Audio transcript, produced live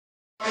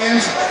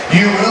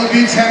You will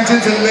be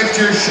tempted to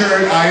lift your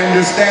shirt. I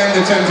understand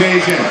the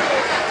temptation.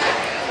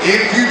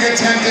 If you get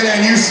tempted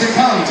and you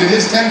succumb to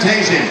this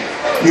temptation,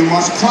 you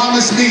must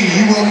promise me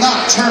you will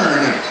not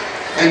turn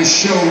and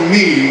show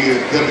me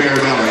the bare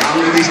belly.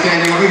 I'm going to be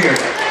standing over here.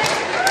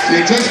 So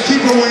just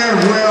keep aware of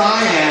where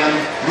I am.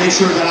 Make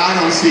sure that I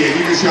don't see it.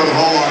 You can show the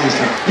whole audience.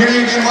 Your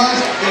name again was?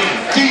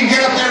 Dean,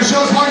 get up there and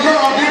show us why you're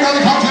our bare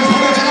belly contest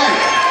winner tonight.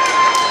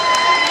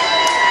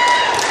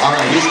 All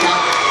right, he's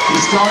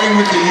starting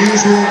with the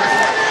usual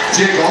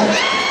jiggle.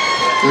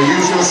 The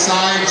usual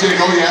side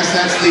jiggle. Yes,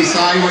 that's the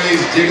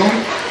sideways jiggle.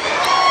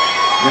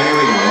 There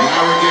we go.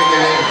 Now we're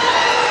getting it.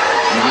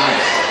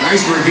 Nice.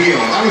 Nice reveal.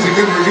 That was a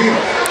good reveal.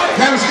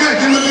 That was good.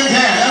 Give him a big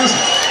hand.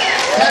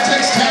 That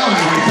takes talent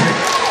right there.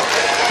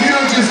 You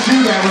don't just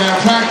do that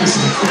without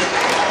practicing.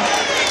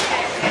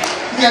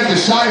 He had the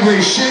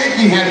sideways shake,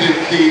 he had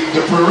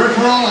the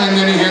peripheral, and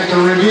then he had the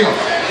reveal.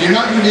 You're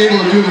not going to be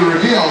able to do the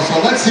reveal, so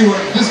let's see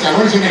what this guy,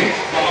 what's your name?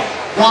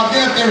 Rob,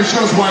 get up there and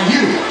show us why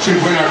you should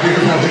win our beer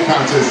belly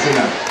contest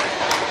tonight.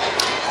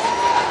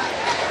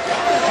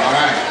 All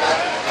right.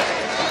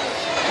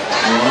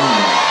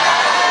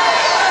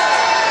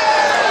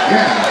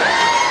 Yeah.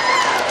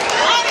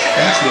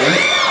 That's it.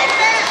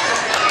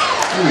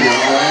 There we go.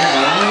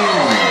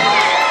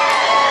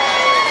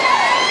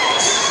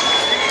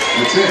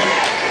 That's it.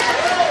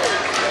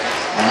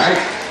 All right.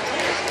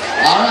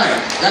 All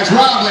right. That's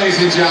Rob, ladies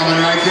and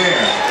gentlemen, right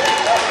there.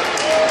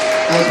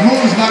 Those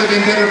moves might have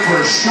been better for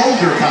a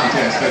shoulder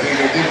contest. I think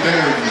they did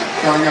better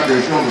throwing up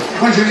their shoulders.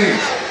 What's your name?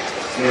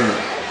 Sir.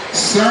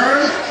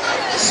 Sir?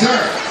 Sir.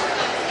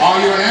 Are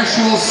you an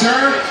actual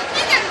sir?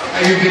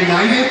 Are you been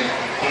knighted?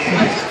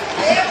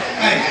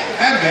 Hey,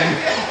 Evan.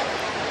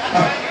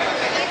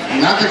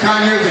 Not the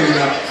kind you're thinking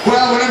of.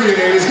 Well, whatever your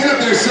name is, get up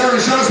there, sir,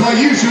 and show us why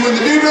you should win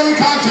the beer belly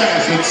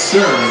contest. It's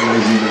sir,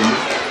 ladies and gentlemen.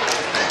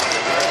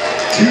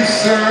 To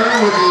sir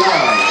with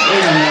love. Wait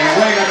a minute,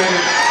 wait a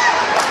minute.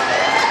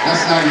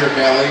 That's not your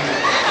belly.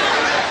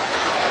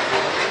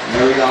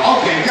 There we go.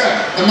 Okay, good.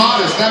 The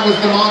modest, that was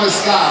the modest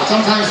style.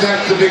 Sometimes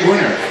that's the big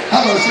winner.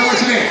 Hello, sir,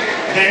 what's your name?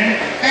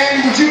 Dan.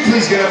 And would you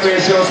please get up there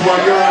and show us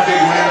why you're our big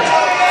winner?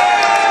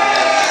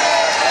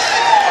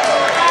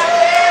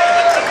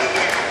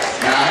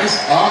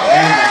 Nice. Oh,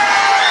 and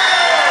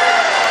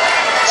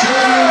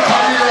children,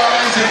 cover your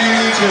eyes if you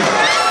need to.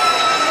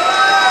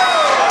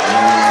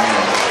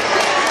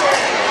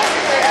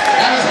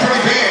 That was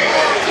pretty big.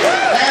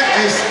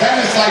 That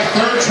is like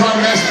third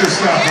trimester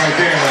stuff right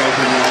there, ladies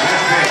and gentlemen.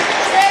 That's big.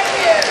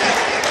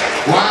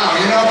 Wow,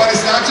 you know, but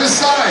it's not just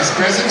size.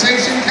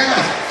 Presentation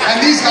counts.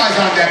 And these guys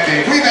aren't that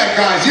big. We've had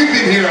guys, you've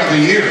been here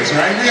other years,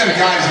 right? We had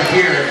guys up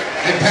here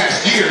in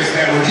past years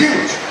that were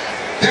huge.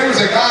 There was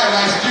a guy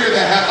last year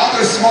that had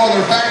other smaller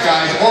fat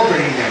guys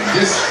orbiting him.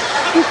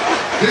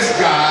 This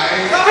guy,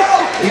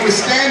 he was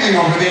standing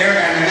over there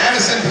and an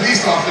Addison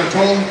police officer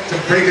told him to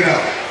break it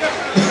up.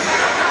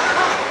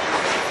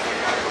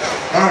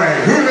 All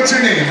right, what's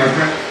your name, my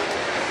friend?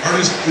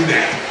 Ernest, do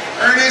that.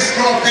 Ernest,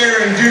 go up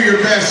there and do your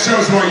best. Show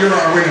us why you're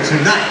our winner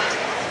tonight.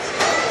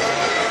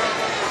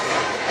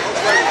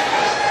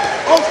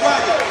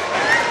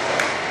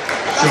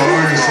 Show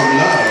Ernest some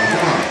love.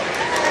 Come on.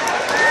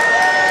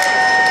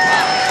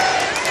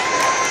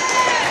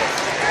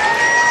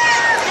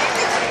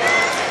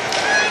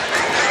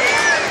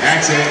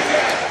 That's it.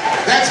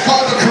 That's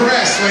called the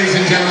caress, ladies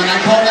and gentlemen.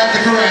 I call that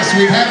the caress.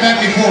 We've had that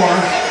before.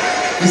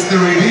 It's the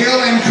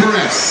reveal and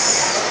caress.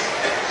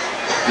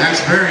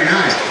 That's very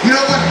nice. You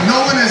know what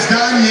no one has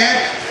done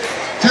yet?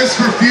 Just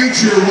for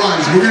future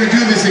ones. We're going to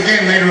do this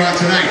again later on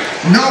tonight.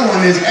 No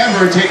one has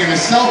ever taken a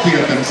selfie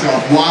of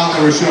themselves while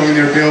they were showing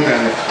their beer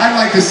belly. I'd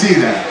like to see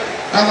that.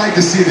 I'd like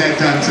to see that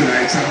done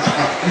tonight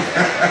sometime.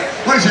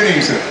 What is your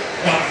name, sir?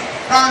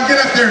 Ron, get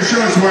up there and show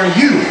us where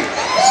you,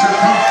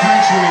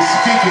 circumferentially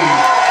speaking,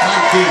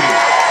 might be.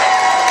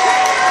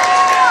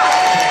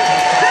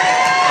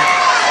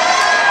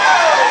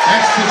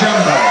 That's the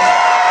jumbo.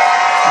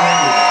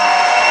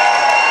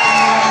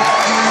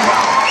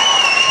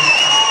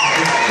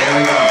 There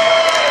we go.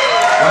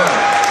 Wow.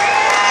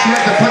 She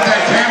had to put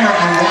that camera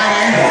on wide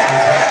angle.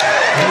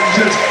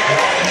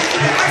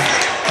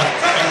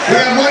 We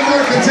have one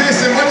more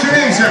contestant. What's your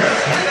name, sir?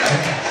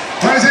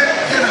 What is it?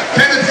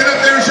 Kenneth, get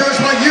up there and show us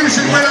why you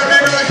should win our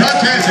beer belly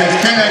contest. It's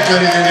Kenneth,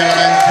 ladies and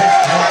gentlemen.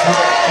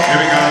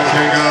 Here we go,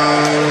 here we go.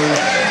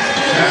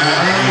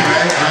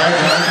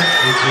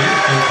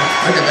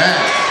 Look at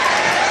that.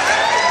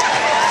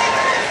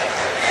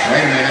 Wait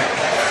a minute.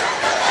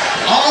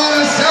 On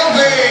a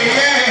selfie!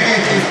 Yay!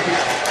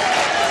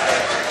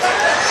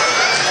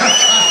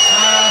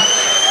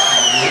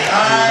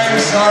 I'm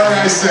sorry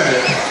I said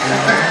it.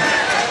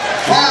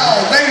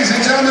 Wow, ladies and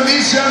gentlemen,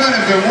 these gentlemen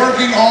have been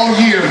working all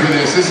year for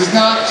this. This is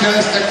not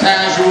just a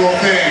casual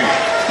thing.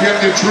 You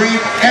have to drink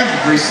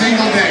every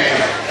single day.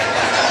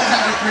 You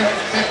have to drink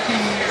 15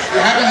 years.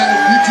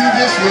 You do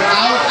this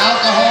without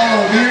alcohol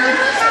or beer,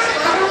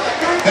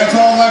 that's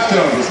all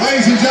leftovers.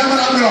 Ladies and gentlemen,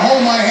 I'm going to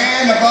hold my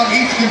hand above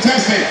each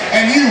contestant,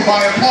 and you,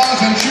 by applause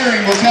and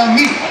cheering, will tell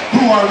me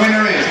who our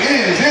winner is.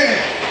 Is it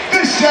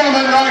this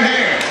gentleman right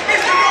here?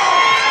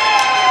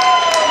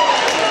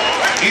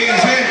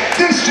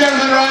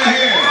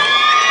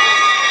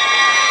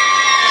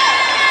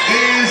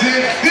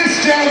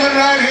 gentleman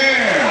right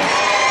here.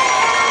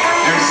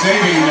 They're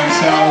saving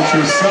themselves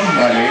for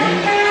somebody.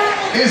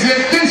 Is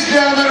it this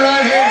gentleman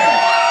right here?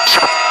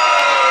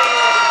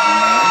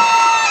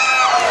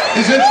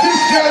 Is it this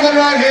gentleman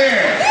right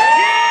here?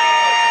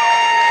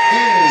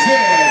 Is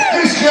it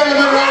this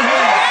gentleman right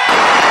here?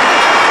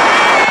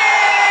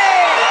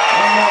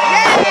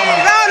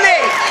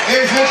 Ronnie!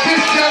 Is it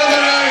this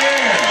gentleman right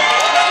here?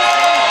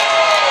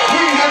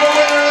 We have a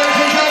winner, ladies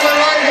and gentlemen,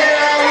 right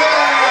here.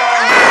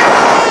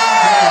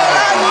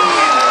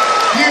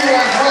 You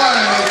have won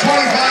a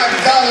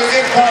 $25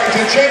 gift card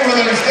to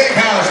Chamberlain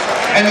Steakhouse,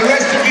 and the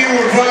rest of you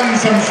have won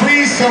some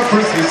free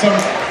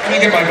let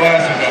me get my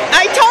glasses up.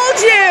 I told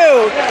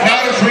you!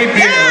 Not a free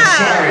beer, I'm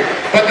sorry.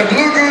 But the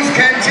Blue Goose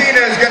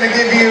Cantina is going to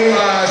give you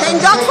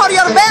 $10 for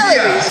your belly.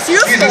 It's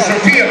useful. These are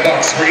Sophia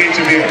bucks for each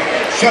of you.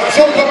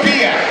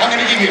 Sopapilla.